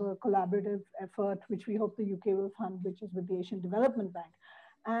have a collaborative effort, which we hope the UK will fund, which is with the Asian Development Bank.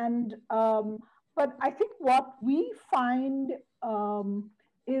 And but I think what we find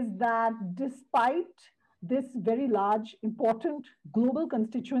is that despite this very large, important global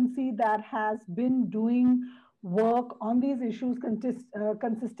constituency that has been doing work on these issues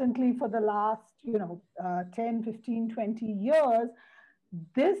consistently for the last 10, 15, 20 years,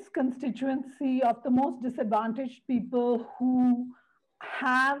 this constituency of the most disadvantaged people who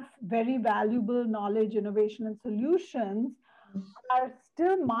have very valuable knowledge, innovation, and solutions are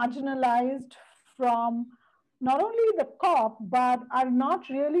still marginalized from not only the COP, but are not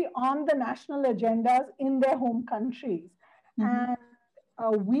really on the national agendas in their home countries. And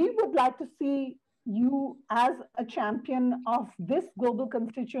we would like to see you as a champion of this global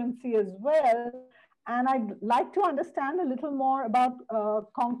constituency as well. And I'd like to understand a little more about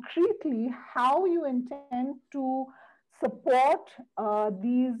concretely how you intend to support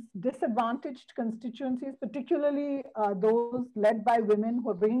these disadvantaged constituencies, particularly those led by women who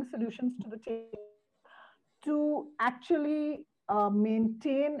are bringing solutions to the table, to actually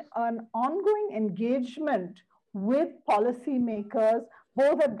maintain an ongoing engagement with policymakers,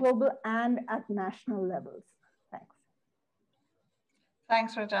 both at global and at national levels. Thanks.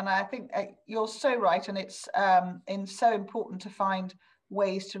 Thanks, Rajana. I think you're so right, and it's so important to find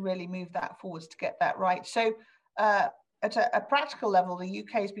ways to really move that forwards to get that right. So at a practical level, the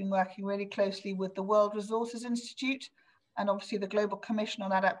UK has been working really closely with the World Resources Institute and obviously the Global Commission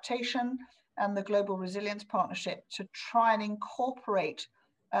on Adaptation and the Global Resilience Partnership to try and incorporate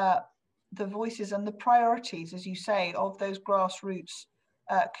the voices and the priorities, as you say, of those grassroots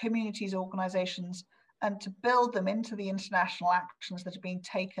communities, organizations, and to build them into the international actions that are being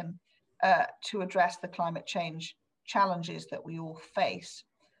taken to address the climate change challenges that we all face.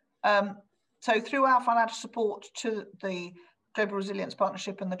 So through our financial support to the Global Resilience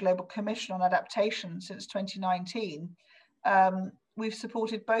Partnership and the Global Commission on Adaptation since 2019, we've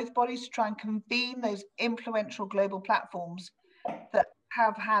supported both bodies to try and convene those influential global platforms that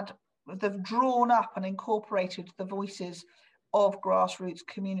they've drawn up and incorporated the voices of grassroots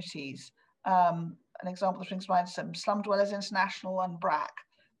communities. An example that springs to mind, some Slum Dwellers International and BRAC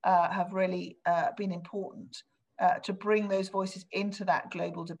have really been important to bring those voices into that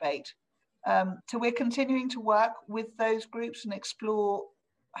global debate. So we're continuing to work with those groups and explore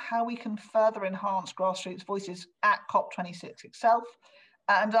how we can further enhance grassroots voices at COP26 itself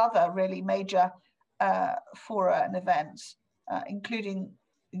and other really major fora and events, including,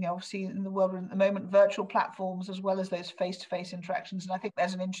 obviously in the world at the moment, virtual platforms as well as those face-to-face interactions. And I think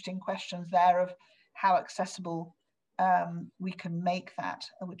there's an interesting question there of how accessible we can make that,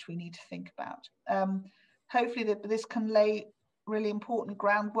 which we need to think about. Hopefully this can lay really important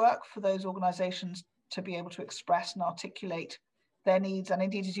groundwork for those organizations to be able to express and articulate their needs and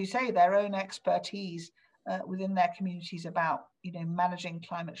indeed, as you say, their own expertise within their communities about managing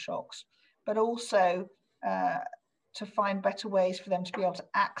climate shocks, but also to find better ways for them to be able to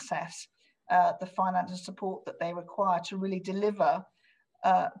access the finance and support that they require to really deliver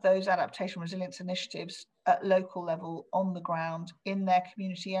those adaptation resilience initiatives at local level, on the ground, in their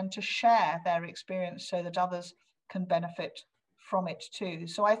community, and to share their experience so that others can benefit from it too.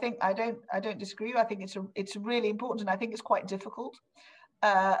 So I think I don't disagree. I think it's really important, and I think it's quite difficult.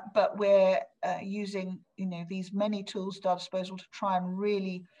 But we're using these many tools at our disposal to try and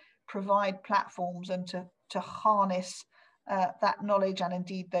really provide platforms and to harness that knowledge and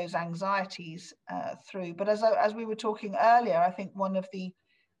indeed those anxieties through. But as we were talking earlier, I think one of the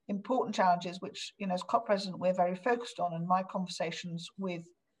important challenges, which as COP president we're very focused on, and my conversations with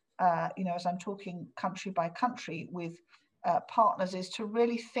as I'm talking country by country with partners, is to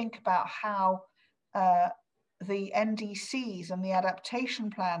really think about how the NDCs and the adaptation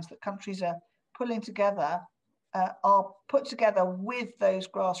plans that countries are pulling together are put together with those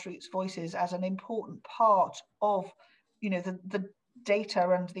grassroots voices as an important part of the data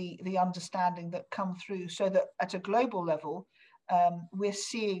and the understanding that come through, so that at a global level we're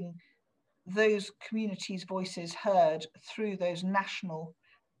seeing those communities' voices heard through those national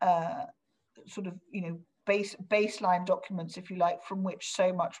sort of baseline documents, if you like, from which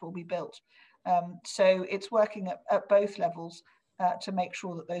so much will be built. So it's working at both levels to make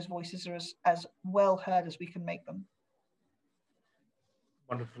sure that those voices are as well heard as we can make them.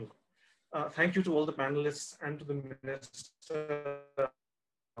 Wonderful. Thank you to all the panelists and to the minister.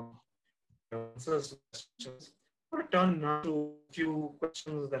 Answers questions. I'm going to turn now to a few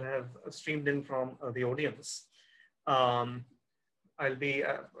questions that have streamed in from the audience. I'll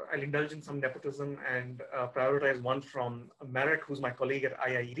indulge in some nepotism and prioritize one from Marek, who's my colleague at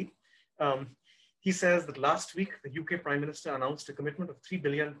IIED. He says that last week, the UK Prime Minister announced a commitment of £3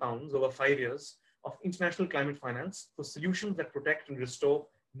 billion over 5 years of international climate finance for solutions that protect and restore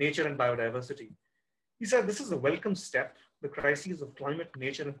nature and biodiversity. He said this is a welcome step. The crises of climate,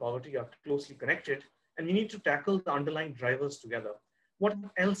 nature, and poverty are closely connected, and we need to tackle the underlying drivers together. What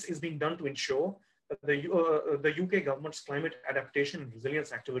else is being done to ensure that the UK government's climate adaptation and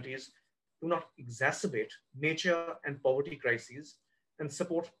resilience activities do not exacerbate nature and poverty crises and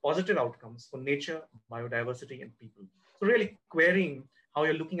support positive outcomes for nature, biodiversity, and people? So really querying how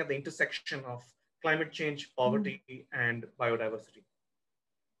you're looking at the intersection of climate change, poverty, and biodiversity.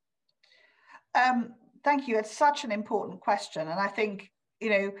 Thank you. It's such an important question. And I think,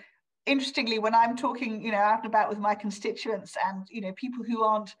 interestingly, when I'm talking, out and about with my constituents and, people who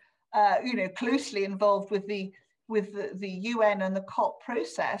aren't, closely involved with the UN and the COP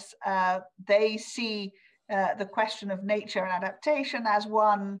process, they see the question of nature and adaptation as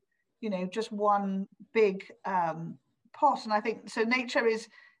one, just one big pot. And I think so. Nature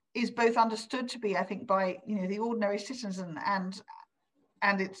is both understood to be, I think, by the ordinary citizen, and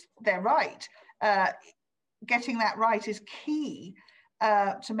they're right. Getting that right is key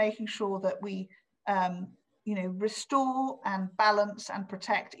to making sure that we, restore and balance and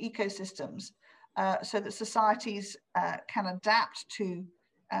protect ecosystems so that societies can adapt to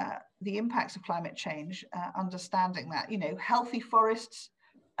the impacts of climate change, understanding that, healthy forests,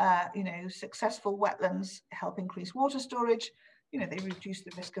 successful wetlands help increase water storage, they reduce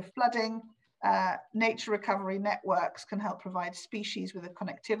the risk of flooding. Nature recovery networks can help provide species with the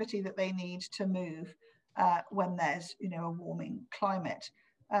connectivity that they need to move when there's, a warming climate.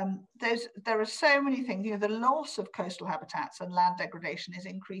 There are so many things, the loss of coastal habitats and land degradation is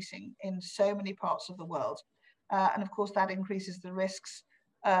increasing in so many parts of the world. And of course, that increases the risks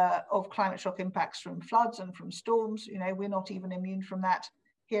of climate shock impacts from floods and from storms. We're not even immune from that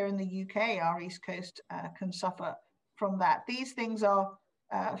here in the UK. Our East Coast can suffer from that. These things are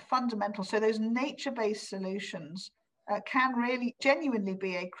fundamental. So those nature-based solutions can really genuinely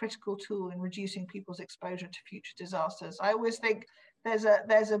be a critical tool in reducing people's exposure to future disasters. I always think there's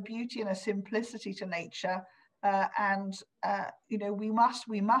a beauty and a simplicity to nature, and we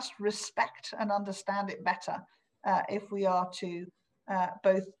must respect and understand it better if we are to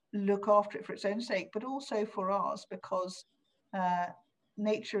both look after it for its own sake, but also for ours, because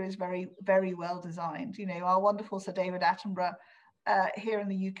nature is very, very well designed. Our wonderful Sir David Attenborough here in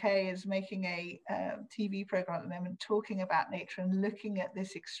the UK is making a TV program at the moment talking about nature and looking at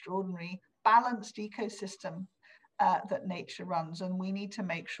this extraordinary balanced ecosystem that nature runs. And we need to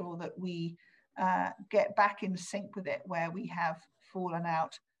make sure that we get back in sync with it where we have fallen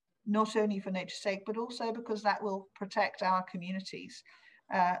out, not only for nature's sake, but also because that will protect our communities.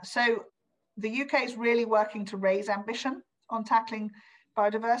 So the UK is really working to raise ambition on tackling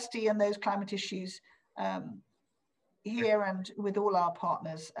biodiversity and those climate issues here and with all our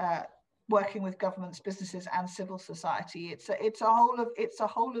partners, working with governments, businesses, and civil society. It's a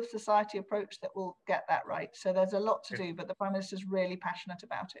whole of society approach that will get that right. So there's a lot to do, but the Prime Minister is really passionate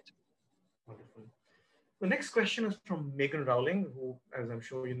about it. Wonderful. The next question is from Megan Rowling, who, as I'm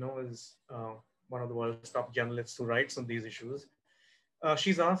sure you know, is one of the world's top journalists who writes on these issues.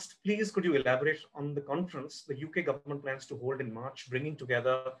 She's asked, please, could you elaborate on the conference the UK government plans to hold in March, bringing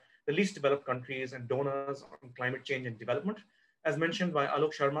together the least developed countries and donors on climate change and development, as mentioned by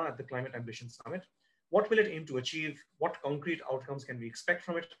Alok Sharma at the Climate Ambition Summit? What will it aim to achieve? What concrete outcomes can we expect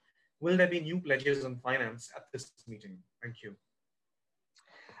from it? Will there be new pledges on finance at this meeting? Thank you.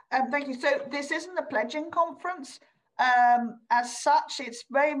 Thank you. So this isn't a pledging conference. As such, it's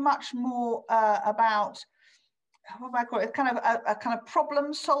very much more about, what do I call it? Kind of a kind of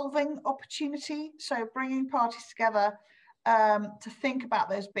problem-solving opportunity. So bringing parties together to think about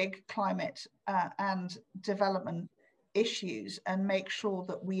those big climate and development issues and make sure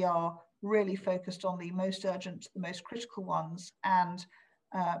that we are really focused on the most urgent, the most critical ones, and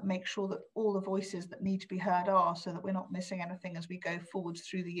make sure that all the voices that need to be heard are, so that we're not missing anything as we go forward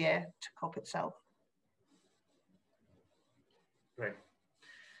through the year to COP itself. Right.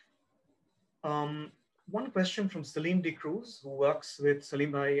 One question from Salim D. Cruz, who works with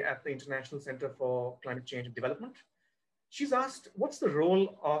Salim Bhai at the International Center for Climate Change and Development. She's asked, what's the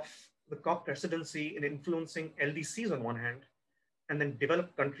role of the COP presidency in influencing LDCs on one hand, and then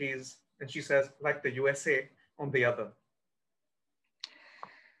developed countries, and she says, like the USA, on the other?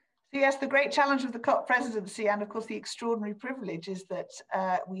 So yes, the great challenge of the COP presidency, and of course the extraordinary privilege, is that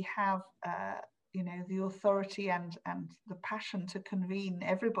we have the authority and the passion to convene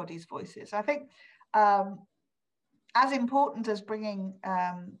everybody's voices. I think as important as bringing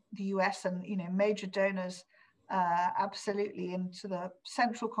the US and major donors absolutely into the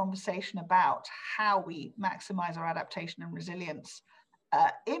central conversation about how we maximize our adaptation and resilience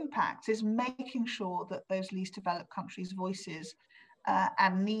impact, is making sure that those least developed countries' voices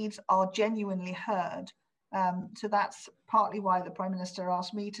and needs are genuinely heard. So that's partly why the Prime Minister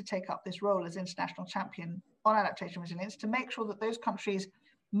asked me to take up this role as international champion on adaptation and resilience, to make sure that those countries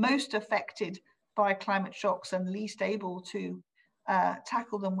most affected by climate shocks and least able to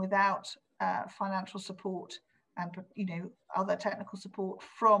tackle them without financial support and other technical support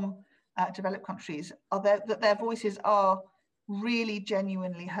from developed countries are that their voices are really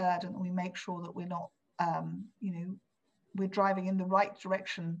genuinely heard, and we make sure that we're not, we're driving in the right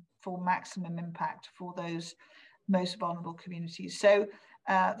direction for maximum impact for those most vulnerable communities. So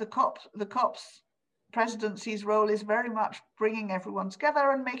the COP's presidency's role is very much bringing everyone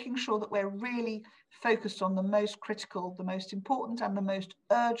together and making sure that we're really focused on the most critical, the most important, and the most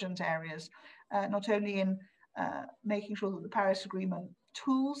urgent areas, not only in making sure that the Paris Agreement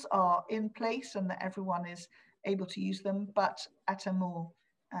tools are in place and that everyone is able to use them, but at a more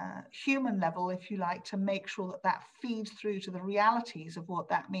human level, if you like, to make sure that that feeds through to the realities of what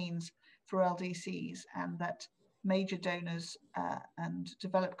that means for LDCs, and that major donors and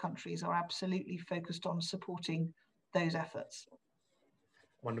developed countries are absolutely focused on supporting those efforts.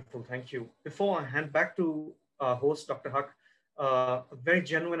 Wonderful, thank you. Before I hand back to our host, Dr. Haq, a very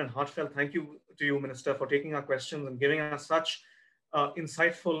genuine and heartfelt thank you to you, Minister, for taking our questions and giving us such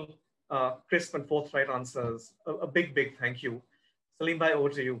insightful, crisp and forthright answers. A big, big thank you. Salim Bhai, over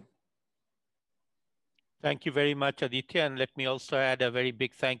to you. Thank you very much, Aditya. And let me also add a very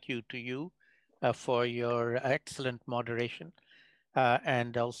big thank you to you for your excellent moderation.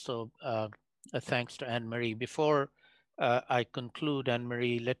 And also thanks to Anne-Marie. Before I conclude,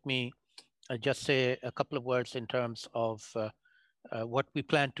 Anne-Marie, let me just say a couple of words in terms of what we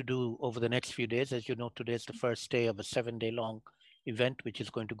plan to do over the next few days. As you know, today is the first day of a 7-day long event, which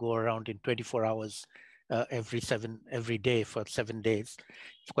is going to go around in 24 hours every day for 7 days.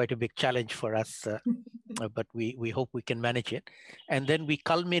 It's quite a big challenge for us, but we hope we can manage it. And then we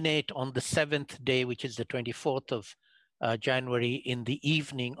culminate on the 7th day, which is the 24th of January, in the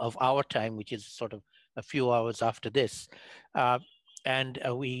evening of our time, which is sort of a few hours after this. And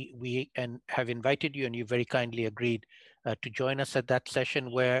we have invited you, and you very kindly agreed to join us at that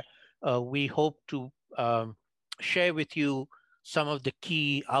session, where we hope to share with you some of the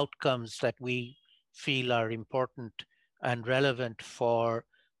key outcomes that we feel are important and relevant for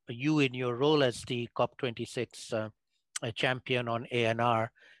you in your role as the COP26 champion on ANR,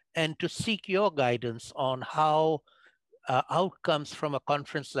 and to seek your guidance on how outcomes from a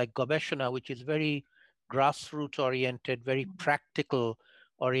conference like Gobeshona, which is very grassroots oriented, very practical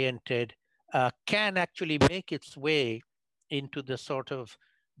oriented, can actually make its way into the sort of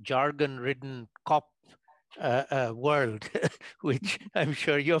jargon-ridden COP world, which I'm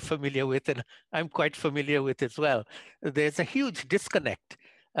sure you're familiar with, and I'm quite familiar with as well. There's a huge disconnect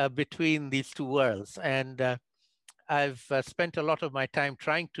between these two worlds, and I've spent a lot of my time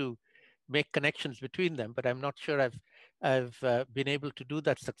trying to make connections between them, but I'm not sure I've been able to do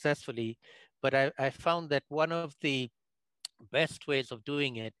that successfully. But I found that one of the best ways of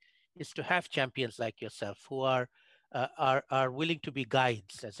doing it is to have champions like yourself who are willing to be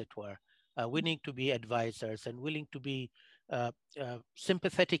guides, as it were, willing to be advisors, and willing to be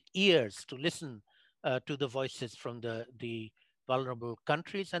sympathetic ears to listen to the voices from the vulnerable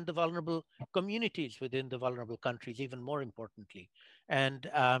countries and the vulnerable communities within the vulnerable countries, even more importantly. And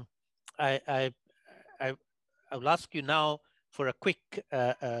I will ask you now for a quick,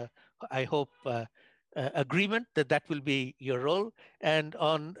 I hope, agreement that will be your role, and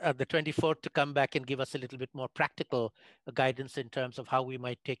on the 24th to come back and give us a little bit more practical guidance in terms of how we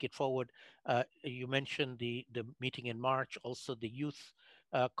might take it forward. You mentioned the meeting in March, also the youth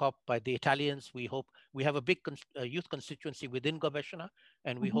COP by the Italians. We hope we have a big youth constituency within Gobeshona,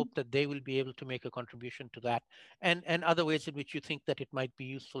 and we hope that they will be able to make a contribution to that, and other ways in which you think that it might be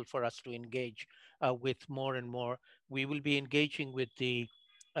useful for us to engage with more and more. We will be engaging with the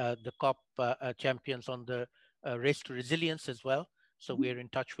COP champions on the race to resilience as well. So we are in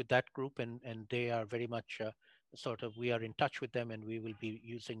touch with that group, and they are very much we are in touch with them, and we will be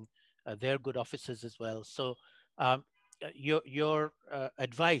using their good offices as well. So your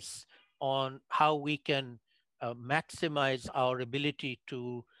advice on how we can maximize our ability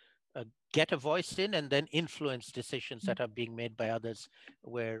to get a voice in and then influence decisions that are being made by others,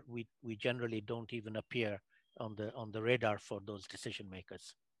 where we generally don't even appear on the radar for those decision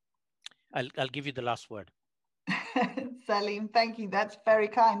makers. I'll give you the last word. Salim, thank you. That's very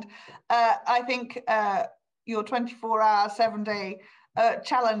kind. I think your 24-hour, 7-day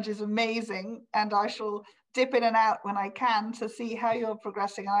challenge is amazing, and I shall dip in and out when I can to see how you're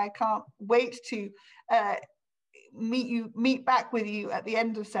progressing. I can't wait to meet back with you at the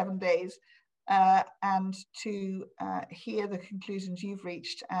end of 7 days and to hear the conclusions you've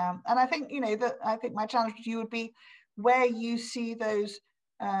reached. And I think, I think my challenge to you would be where you see those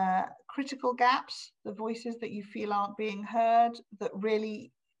critical gaps, the voices that you feel aren't being heard, that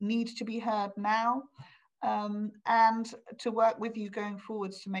really need to be heard now, and to work with you going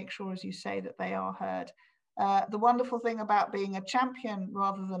forwards to make sure, as you say, that they are heard. The wonderful thing about being a champion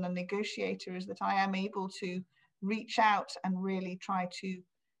rather than a negotiator is that I am able to reach out and really try to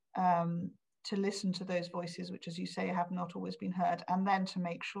listen to those voices, which, as you say, have not always been heard, and then to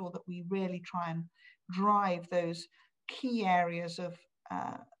make sure that we really try and drive those key areas of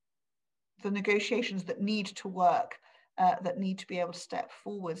the negotiations that need to work, that need to be able to step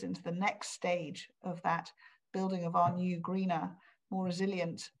forwards into the next stage of that building of our new, greener, more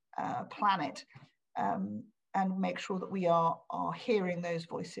resilient planet, and make sure that we are hearing those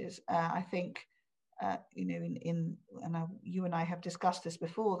voices. I think, you know, you and I have discussed this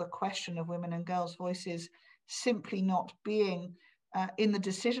before, the question of women and girls' voices simply not being in the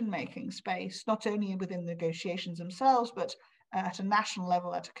decision-making space, not only within negotiations themselves, but at a national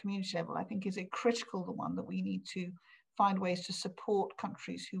level, at a community level, I think is a critical one that we need to find ways to support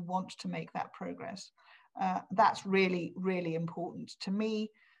countries who want to make that progress. That's really, really important to me,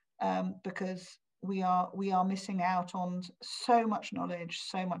 because we are missing out on so much knowledge,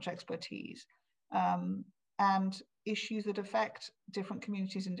 so much expertise, and issues that affect different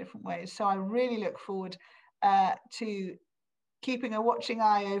communities in different ways. So I really look forward to keeping a watching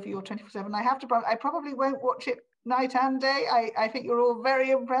eye over your 24/7. I probably won't watch it night and day. I think you're all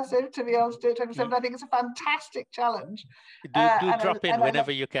very impressive to be able to do it 24/7. I think it's a fantastic challenge. Do drop in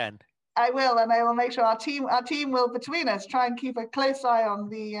whenever you can. I will, and I will make sure our team will, between us, try and keep a close eye on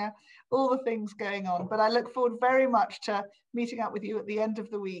the all the things going on. But I look forward very much to meeting up with you at the end of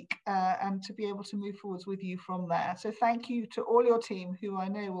the week and to be able to move forwards with you from there. So thank you to all your team, who I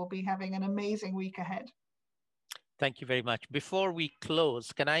know will be having an amazing week ahead. Thank you very much. Before we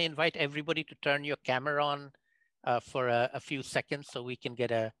close, can I invite everybody to turn your camera on for a few seconds so we can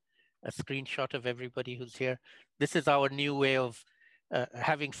get a screenshot of everybody who's here? This is our new way of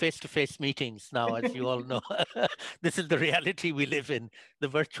having face-to-face meetings now, as you all know. This is the reality we live in, the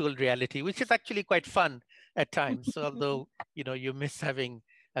virtual reality, which is actually quite fun at times, although, you know, you miss having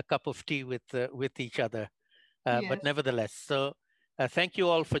a cup of tea with each other. Yes. But nevertheless, so thank you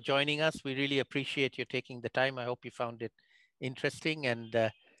all for joining us. We really appreciate you taking the time. I hope you found it interesting. And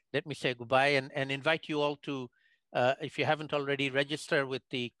let me say goodbye and invite you all to, if you haven't already, register with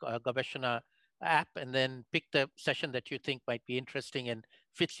the Gobeshona app, and then pick the session that you think might be interesting and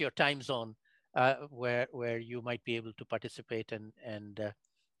fits your time zone, where you might be able to participate and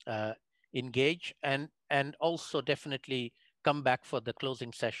engage, and also definitely come back for the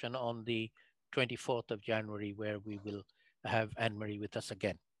closing session on the 24th of January, where we will have Anne-Marie with us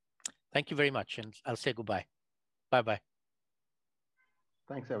again. Thank you very much, and I'll say goodbye. Bye-bye.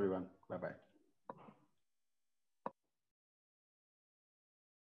 Thanks, everyone. Bye-bye.